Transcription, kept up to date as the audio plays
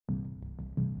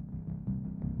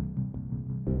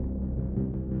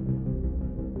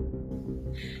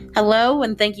Hello,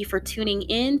 and thank you for tuning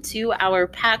in to our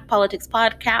PAC Politics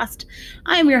podcast.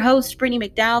 I am your host, Brittany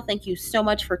McDowell. Thank you so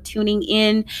much for tuning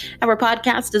in. Our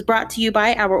podcast is brought to you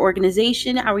by our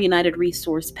organization, our United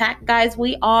Resource PAC. Guys,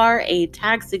 we are a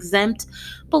tax-exempt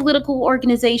political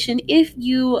organization. If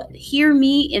you hear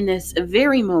me in this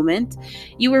very moment,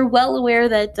 you are well aware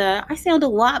that I sound a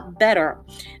lot better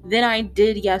than I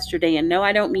did yesterday. And no,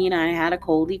 I don't mean I had a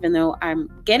cold, even though I'm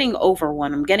getting over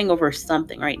one. I'm getting over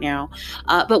something right now.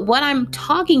 But what I'm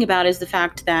talking about is the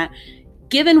fact that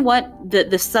given what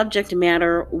the subject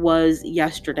matter was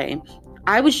yesterday,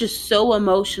 I was just so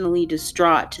emotionally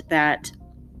distraught that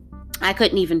I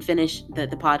couldn't even finish the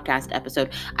podcast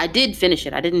episode. I did finish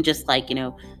it. I didn't just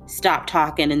stop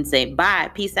talking and say,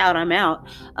 bye, peace out, I'm out.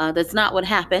 That's not what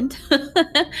happened.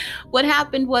 What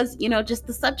happened was, just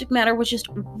the subject matter was just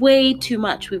way too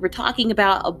much. We were talking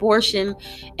about abortion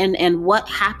and what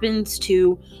happens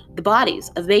to the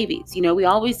bodies of babies. We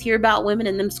always hear about women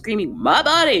and them screaming, my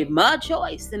body, my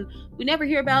choice. And we never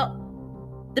hear about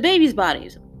the babies'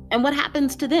 bodies and what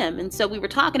happens to them. And so we were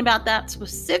talking about that,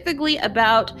 specifically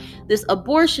about this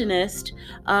abortionist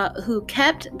who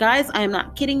kept, guys, I am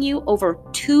not kidding you, over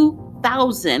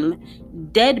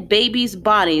 2,000 dead babies'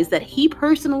 bodies that he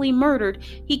personally murdered.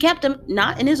 He kept them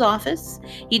not in his office.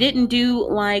 He didn't do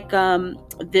like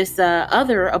this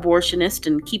other abortionist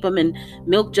and keep them in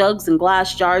milk jugs and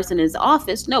glass jars in his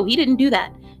office. No, he didn't do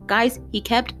that. Guys, he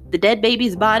kept the dead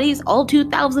babies' bodies, all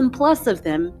 2,000 plus of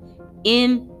them,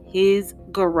 in his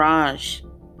garage.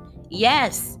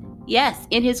 Yes,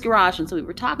 in his garage. And so we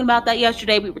were talking about that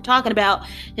yesterday. We were talking about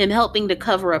him helping to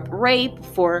cover up rape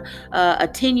for a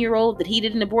 10-year-old that he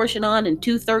did an abortion on and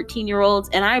two 13-year-olds.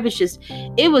 And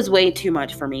it was way too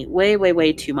much for me.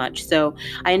 Way too much. So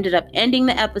I ended up ending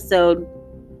the episode,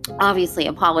 obviously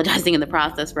apologizing in the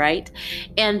process, right?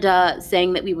 And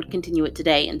saying that we would continue it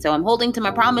today. And so I'm holding to my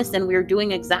promise, and we're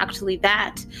doing exactly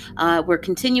that. We're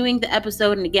continuing the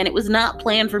episode. And again, it was not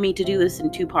planned for me to do this in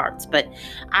two parts, but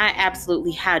I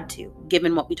absolutely had to,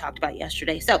 given what we talked about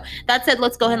yesterday. So that said,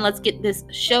 let's go ahead and let's get this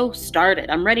show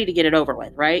started. I'm ready to get it over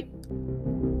with, right?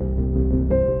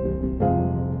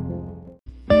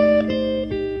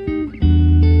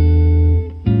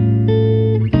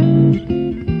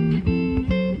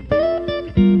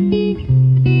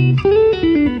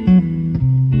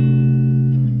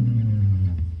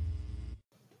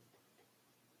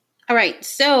 All right,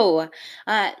 so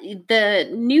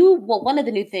one of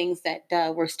the new things that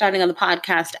we're starting on the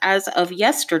podcast as of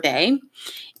yesterday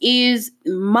is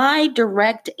my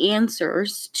direct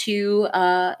answers to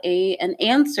a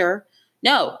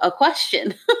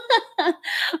question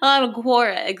on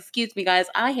Quora. Excuse me, guys.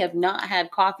 I have not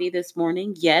had coffee this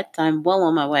morning yet. I'm well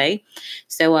on my way.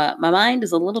 So my mind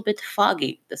is a little bit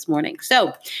foggy this morning.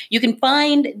 So you can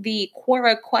find the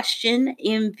Quora question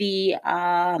in the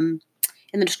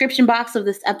description box of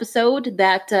this episode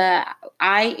that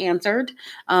I answered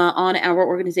on our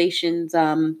organization's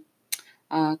Quora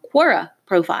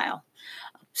profile.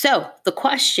 So the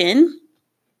question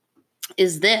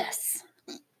is this.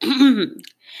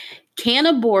 Can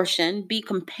abortion be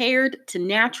compared to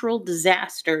natural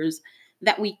disasters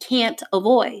that we can't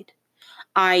avoid?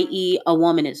 I.e., a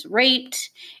woman is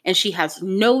raped and she has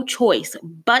no choice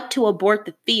but to abort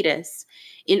the fetus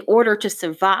in order to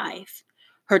survive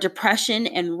her depression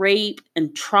and rape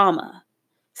and trauma,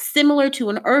 similar to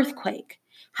an earthquake,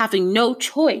 having no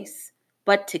choice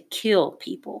but to kill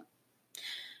people.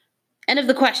 End of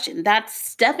the question.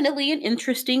 That's definitely an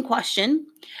interesting question.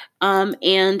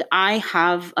 And I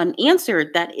have an answer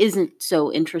that isn't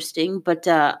so interesting, but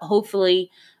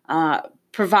hopefully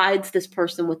provides this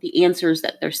person with the answers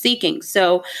that they're seeking.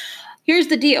 So here's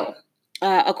the deal.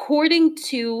 According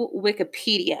to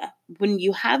Wikipedia, when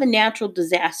you have a natural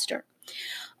disaster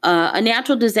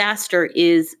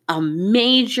is a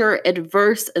major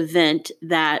adverse event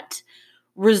that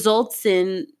results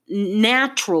in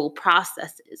natural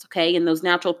processes, okay? And those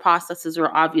natural processes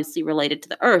are obviously related to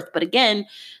the earth. But again,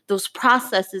 those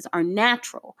processes are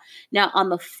natural. Now, on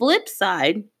the flip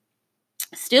side,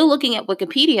 still looking at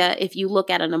Wikipedia, if you look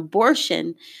at an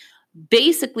abortion,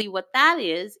 basically what that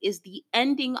is the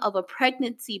ending of a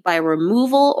pregnancy by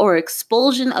removal or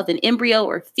expulsion of an embryo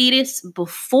or fetus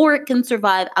before it can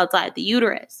survive outside the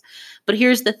uterus. But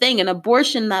here's the thing, an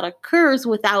abortion that occurs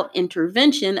without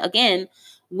intervention, again,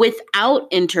 without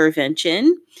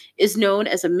intervention, is known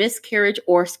as a miscarriage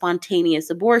or spontaneous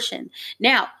abortion.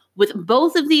 Now, with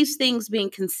both of these things being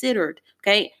considered,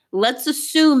 okay, let's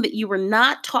assume that you were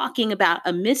not talking about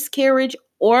a miscarriage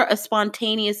or a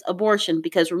spontaneous abortion,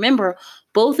 because remember,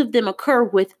 both of them occur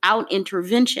without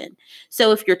intervention.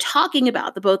 So if you're talking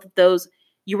about both of those,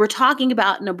 You were talking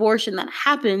about an abortion that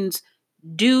happens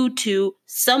due to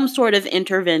some sort of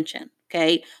intervention.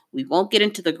 Okay. We won't get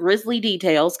into the grisly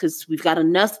details because we've got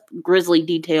enough grisly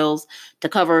details to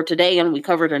cover today, and we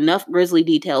covered enough grisly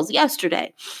details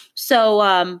yesterday.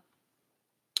 So,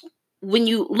 when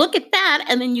you look at that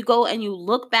and then you go and you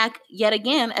look back yet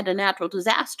again at a natural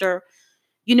disaster,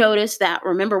 you notice that,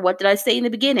 remember, what did I say in the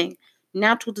beginning?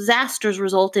 Natural disasters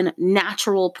result in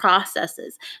natural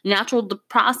processes. Natural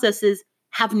processes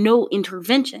have no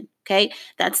intervention. Okay.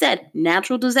 That said,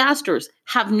 natural disasters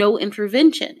have no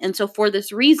intervention. And so for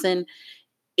this reason,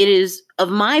 it is of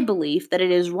my belief that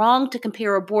it is wrong to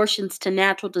compare abortions to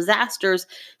natural disasters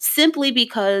simply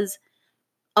because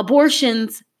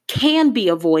abortions can be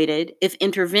avoided if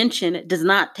intervention does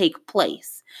not take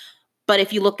place. But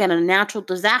if you look at a natural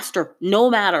disaster, no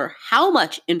matter how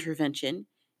much intervention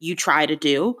you try to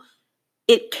do,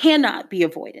 it cannot be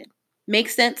avoided.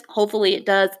 Makes sense? Hopefully it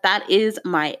does. That is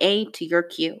my A to your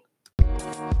Q.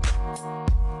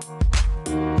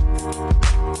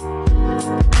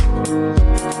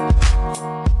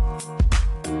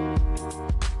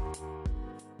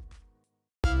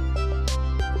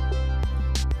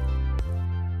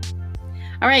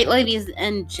 All right, ladies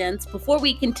and gents, before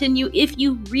we continue, if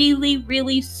you really,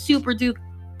 really super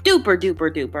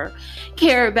duper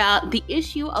care about the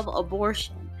issue of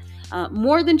abortion,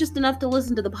 more than just enough to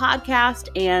listen to the podcast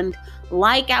and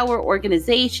like our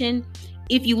organization,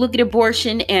 if you look at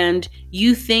abortion and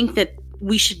you think that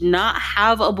we should not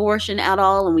have abortion at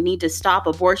all and we need to stop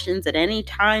abortions at any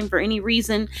time for any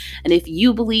reason, and if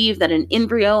you believe that an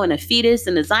embryo and a fetus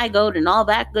and a zygote and all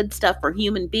that good stuff for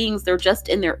human beings, they're just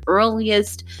in their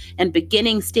earliest and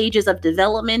beginning stages of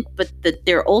development, but that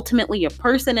they're ultimately a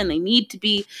person and they need to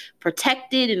be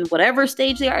protected in whatever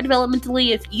stage they are developmentally,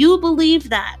 if you believe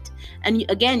that, and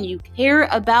again, you care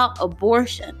about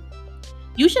abortion,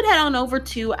 you should head on over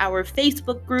to our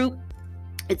Facebook group.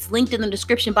 It's linked in the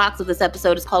description box of this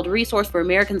episode. It's called Resource for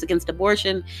Americans Against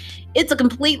Abortion. It's a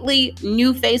completely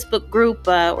new Facebook group.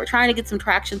 We're trying to get some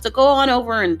traction. So go on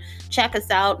over and check us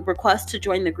out. Request to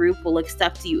join the group. We'll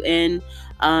accept you in.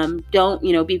 Don't,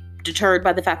 be deterred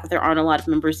by the fact that there aren't a lot of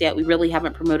members yet. We really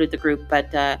haven't promoted the group,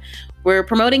 but we're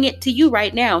promoting it to you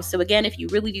right now. So again, if you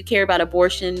really do care about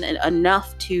abortion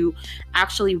enough to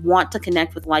actually want to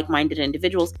connect with like-minded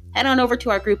individuals, head on over to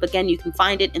our group. Again, you can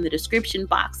find it in the description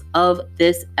box of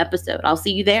this episode. I'll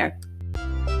see you there.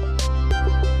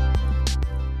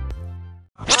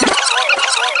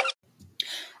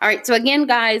 All right. So again,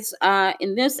 guys,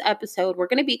 in this episode, we're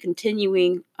going to be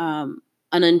continuing an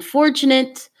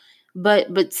unfortunate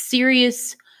but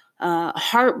serious,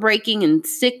 heartbreaking and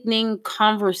sickening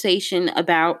conversation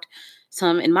about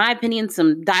some, in my opinion,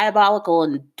 some diabolical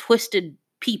and twisted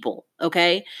people.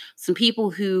 Okay. Some people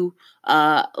who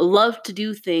love to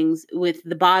do things with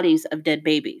the bodies of dead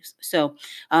babies. So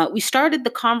we started the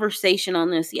conversation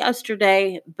on this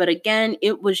yesterday, but again,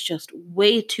 it was just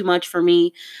way too much for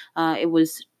me. It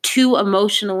was too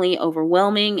emotionally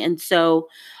overwhelming. And so,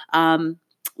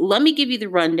 let me give you the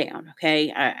rundown,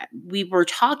 okay? We were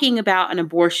talking about an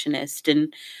abortionist,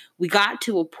 and we got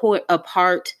to a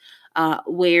part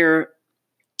where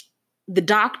the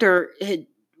doctor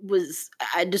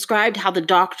I described how the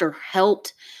doctor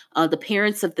helped the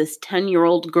parents of this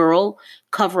 10-year-old girl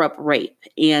cover up rape,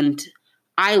 and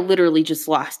I literally just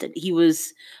lost it. He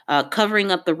was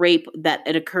covering up the rape that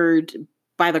had occurred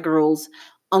by the girl's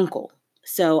uncle.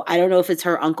 So I don't know if it's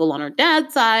her uncle on her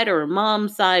dad's side or her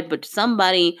mom's side, but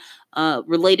somebody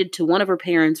related to one of her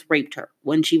parents raped her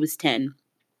when she was 10.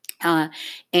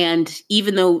 And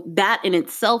even though that in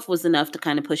itself was enough to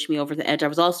kind of push me over the edge, I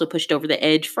was also pushed over the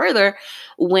edge further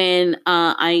when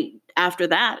I, after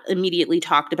that, immediately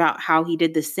talked about how he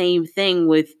did the same thing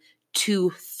with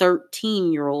two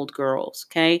 13-year-old girls.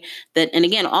 Okay. And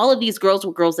again, all of these girls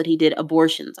were girls that he did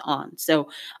abortions on. So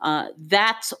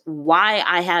that's why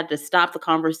I had to stop the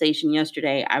conversation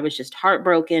yesterday. I was just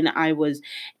heartbroken. I was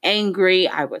angry.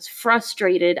 I was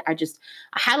frustrated. I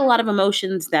had a lot of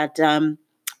emotions that,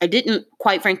 I didn't,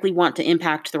 quite frankly, want to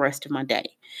impact the rest of my day.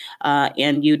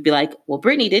 And you'd be like, well,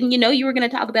 Brittany, didn't you know you were going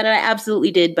to talk about it? I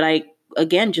absolutely did. But I,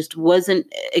 again, just wasn't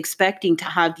expecting to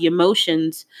have the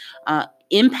emotions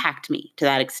impact me to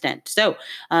that extent. So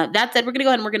that said, we're going to go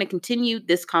ahead and we're going to continue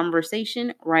this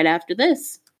conversation right after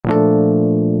this.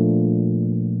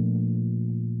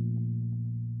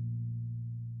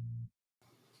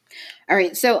 All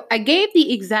right, so I gave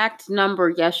the exact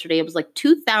number yesterday. It was like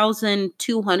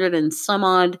 2,200 and some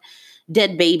odd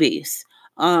dead babies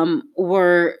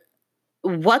were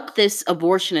what this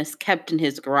abortionist kept in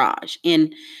his garage.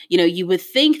 And, you would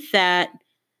think that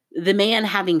the man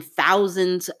having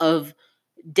thousands of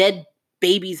dead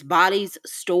babies' bodies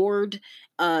stored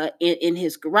in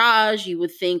his garage. You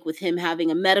would think with him having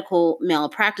a medical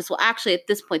malpractice. Well, actually, at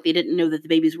this point, they didn't know that the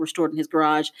babies were stored in his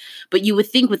garage. But you would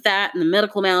think with that and the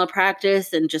medical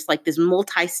malpractice and just like this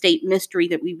multi-state mystery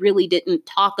that we really didn't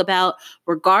talk about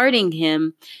regarding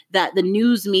him, that the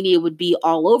news media would be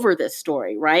all over this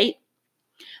story, right?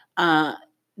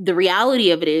 The reality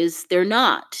of it is they're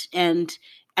not. And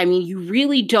I mean, you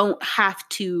really don't have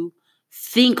to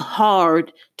think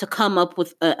hard to come up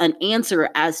with an answer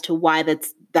as to why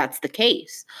that's the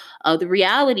case. The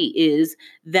reality is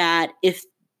that if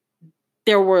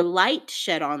there were light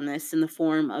shed on this in the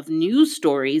form of news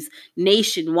stories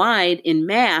nationwide in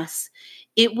mass,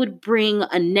 it would bring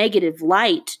a negative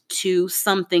light to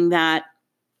something that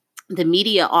the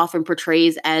media often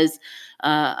portrays as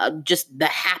just the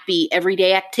happy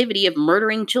everyday activity of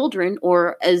murdering children,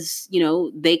 or as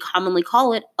they commonly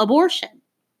call it, abortion.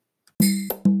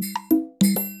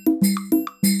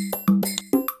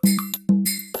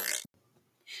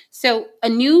 So a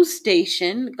news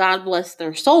station, God bless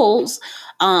their souls,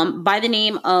 by the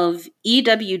name of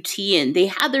EWTN, they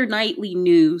had their nightly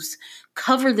news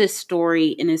cover this story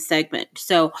in a segment.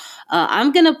 So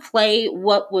I'm going to play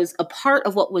what was a part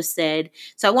of what was said.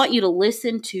 So I want you to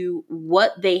listen to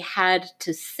what they had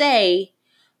to say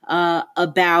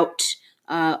about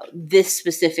this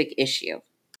specific issue.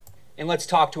 And let's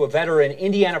talk to a veteran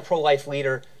Indiana pro-life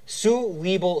leader. Sue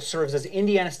Liebel serves as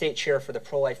Indiana State Chair for the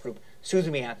pro-life group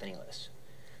Susan B. Anthony List.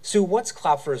 Sue, what's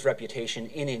Klopfer's reputation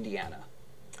in Indiana?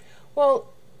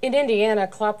 Well, in Indiana,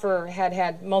 Klopfer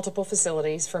had multiple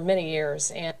facilities for many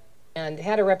years and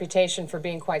had a reputation for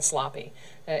being quite sloppy.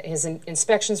 His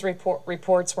inspections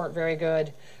reports weren't very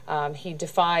good. He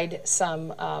defied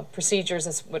some procedures.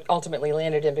 That's what ultimately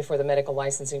landed him before the medical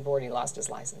licensing board. He lost his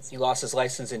license. He lost his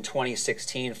license in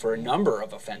 2016 for a number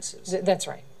of offenses. That's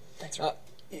right. That's right.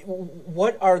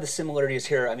 What are the similarities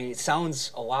here? I mean, it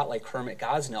sounds a lot like Kermit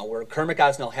Gosnell, where Kermit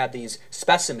Gosnell had these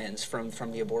specimens from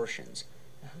the abortions.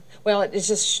 Well, it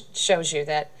just shows you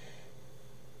that,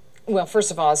 well,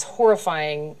 first of all, as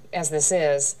horrifying as this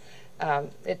is,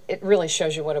 it really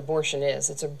shows you what abortion is.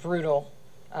 It's a brutal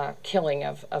killing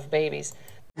of babies.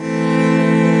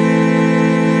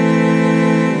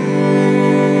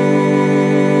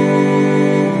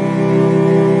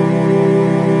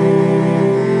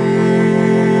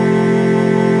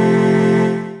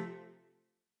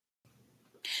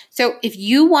 So if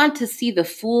you want to see the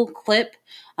full clip,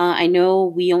 I know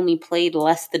we only played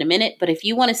less than a minute, but if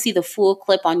you want to see the full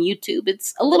clip on YouTube,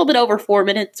 it's a little bit over 4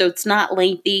 minutes, so it's not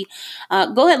lengthy.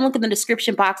 Go ahead and look in the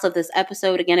description box of this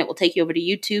episode. Again, it will take you over to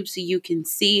YouTube so you can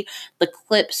see the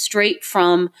clip straight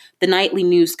from the nightly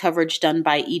news coverage done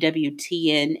by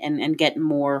EWTN and get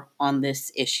more on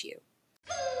this issue.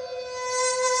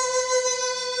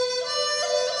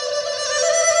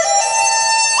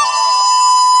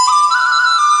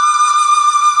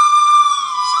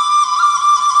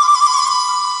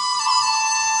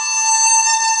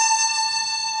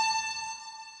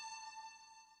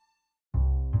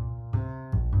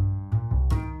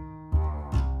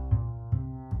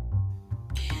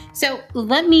 So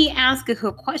let me ask a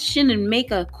question and make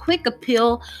a quick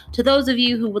appeal to those of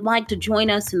you who would like to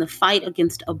join us in the fight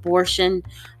against abortion.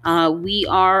 We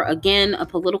are, again, a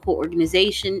political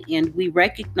organization, and we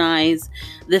recognize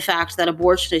the fact that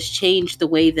abortion has changed the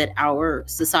way that our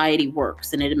society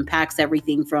works, and it impacts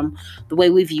everything from the way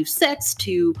we view sex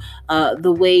to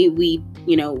the way we,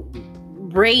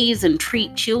 raise and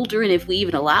treat children, if we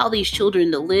even allow these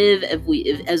children to live,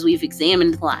 as we've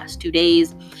examined the last 2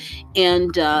 days.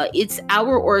 And it's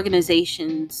our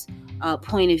organization's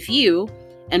point of view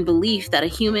and belief that a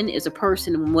human is a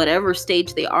person in whatever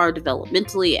stage they are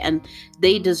developmentally, and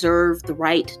they deserve the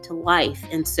right to life.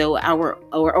 And so our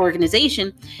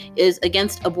organization is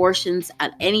against abortions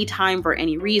at any time for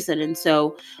any reason. And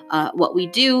so what we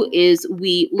do is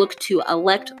we look to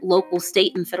elect local,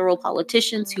 state, and federal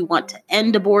politicians who want to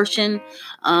end abortion.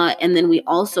 And then we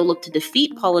also look to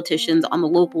defeat politicians on the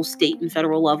local, state, and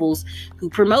federal levels who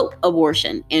promote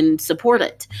abortion and support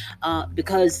it.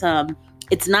 Because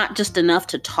it's not just enough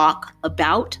to talk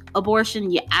about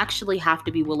abortion. You actually have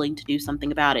to be willing to do something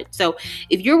about it. So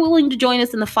if you're willing to join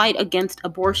us in the fight against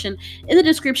abortion, in the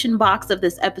description box of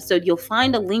this episode, you'll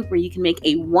find a link where you can make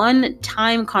a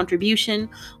one-time contribution,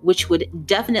 which would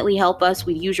definitely help us.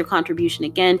 We use your contribution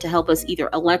again to help us either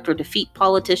elect or defeat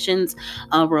politicians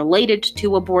related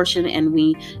to abortion. And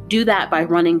we do that by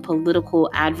running political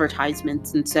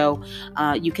advertisements. And so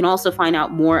you can also find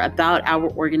out more about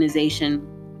our organization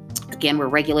Again, we're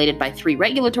regulated by 3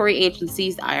 regulatory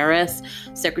agencies: the IRS,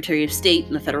 Secretary of State,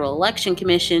 and the Federal Election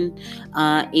Commission.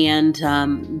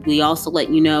 And we also let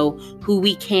you know who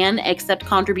we can accept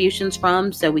contributions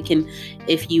from. So we can,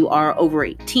 if you are over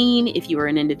 18, if you are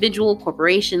an individual,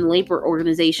 corporation, labor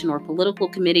organization, or political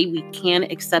committee, we can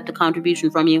accept a contribution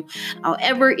from you.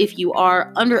 However, if you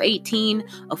are under 18,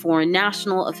 a foreign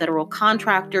national, a federal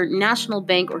contractor, national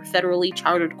bank, or federally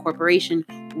chartered corporation,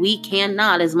 we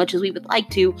cannot, as much as we would like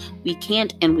to, we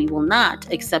can't and we will not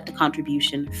accept a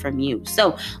contribution from you.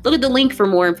 So look at the link for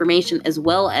more information, as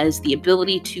well as the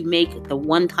ability to make the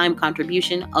one-time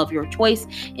contribution of your choice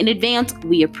in advance.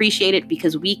 We appreciate it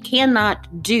because we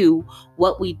cannot do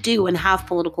what we do and have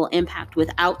political impact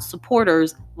without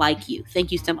supporters like you.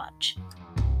 Thank you so much.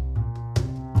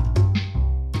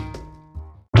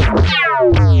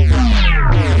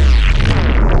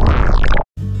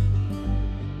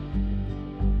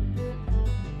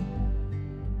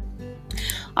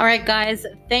 All right, guys,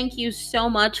 thank you so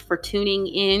much for tuning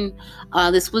in.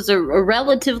 This was a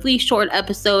relatively short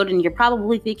episode, and you're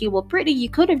probably thinking, well, Brittany, you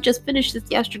could have just finished this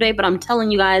yesterday, but I'm telling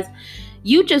you guys,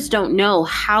 you just don't know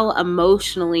how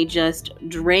emotionally just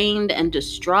drained and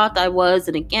distraught I was.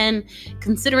 And again,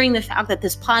 considering the fact that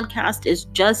this podcast is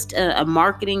just a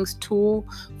marketing tool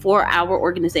for our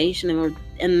organization,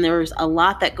 and there's a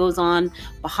lot that goes on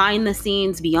behind the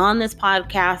scenes beyond this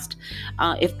podcast.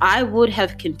 If I would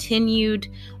have continued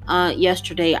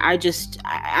yesterday,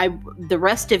 the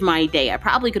rest of my day, I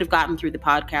probably could have gotten through the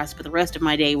podcast, but the rest of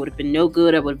my day would have been no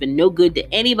good. I would have been no good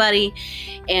to anybody,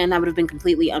 and I would have been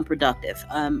completely unproductive.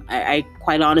 I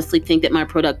quite honestly think that my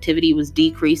productivity was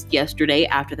decreased yesterday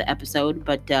after the episode,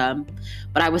 but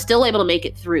I was still able to make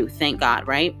it through, thank God,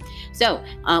 right? So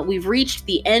we've reached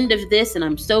the end of this, and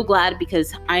I'm so glad,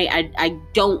 because I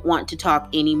don't want to talk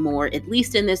anymore, at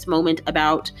least in this moment,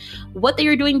 about what they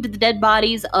are doing to the dead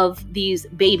bodies of these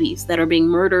babies that are being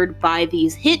murdered by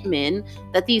these hitmen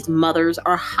that these mothers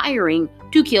are hiring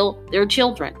to kill their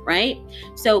children, right?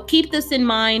 So keep this in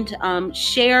mind.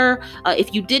 Share.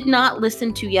 If you did not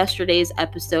listen to yesterday's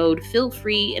episode, feel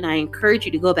free, and I encourage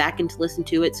you to go back and to listen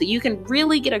to it so you can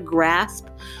really get a grasp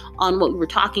on what we were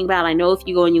talking about. I know if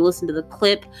you go and you listen to the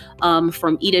clip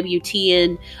from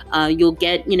EWTN, you'll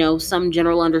get, some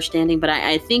general understanding, but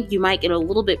I think you might get a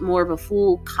little bit more of a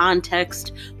full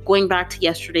context going back to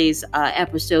yesterday's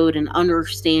episode and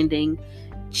understanding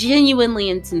genuinely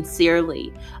and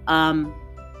sincerely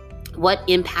what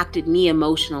impacted me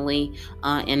emotionally,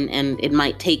 and it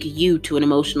might take you to an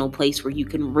emotional place where you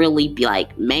can really be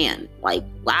like, man, like,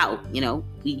 wow,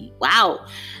 wow.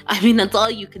 I mean, that's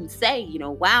all you can say,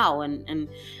 wow. And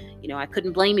I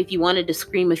couldn't blame if you wanted to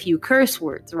scream a few curse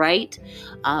words, right?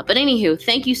 But anywho,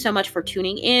 thank you so much for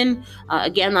tuning in.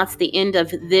 Again, that's the end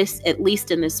of this, at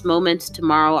least in this moment.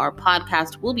 Tomorrow, our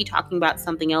podcast will be talking about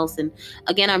something else. And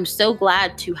again, I'm so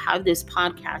glad to have this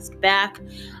podcast back.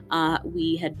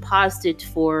 We had paused it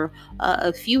for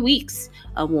a few weeks,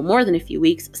 more than a few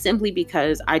weeks, simply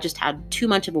because I just had too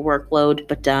much of a workload,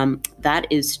 but that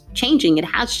is changing. It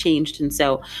has changed. And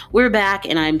so we're back,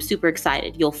 and I'm super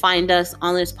excited. You'll find us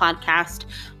on this podcast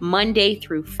Monday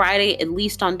through Friday, at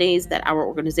least on days that our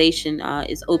organization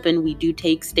is open. We do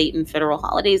take state and federal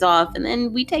holidays off, and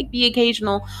then we take the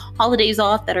occasional holidays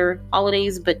off that are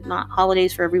holidays, but not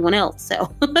holidays for everyone else. So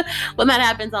when that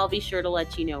happens, I'll be sure to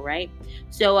let you know, right?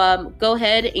 So go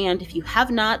ahead, and if you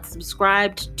have not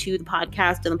subscribed to the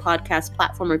podcast and the podcast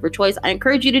platform of your choice, I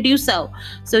encourage you to do so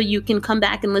you can come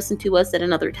back and listen to us at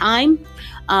another time.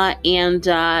 And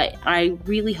I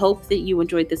really hope that you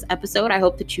enjoyed this episode. I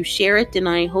hope that you share it, and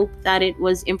I hope that it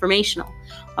was informational.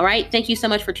 All right. Thank you so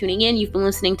much for tuning in. You've been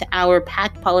listening to our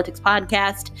PAC Politics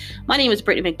podcast. My name is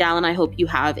Brittany McDowell, and I hope you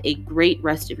have a great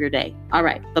rest of your day. All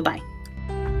right. Bye-bye.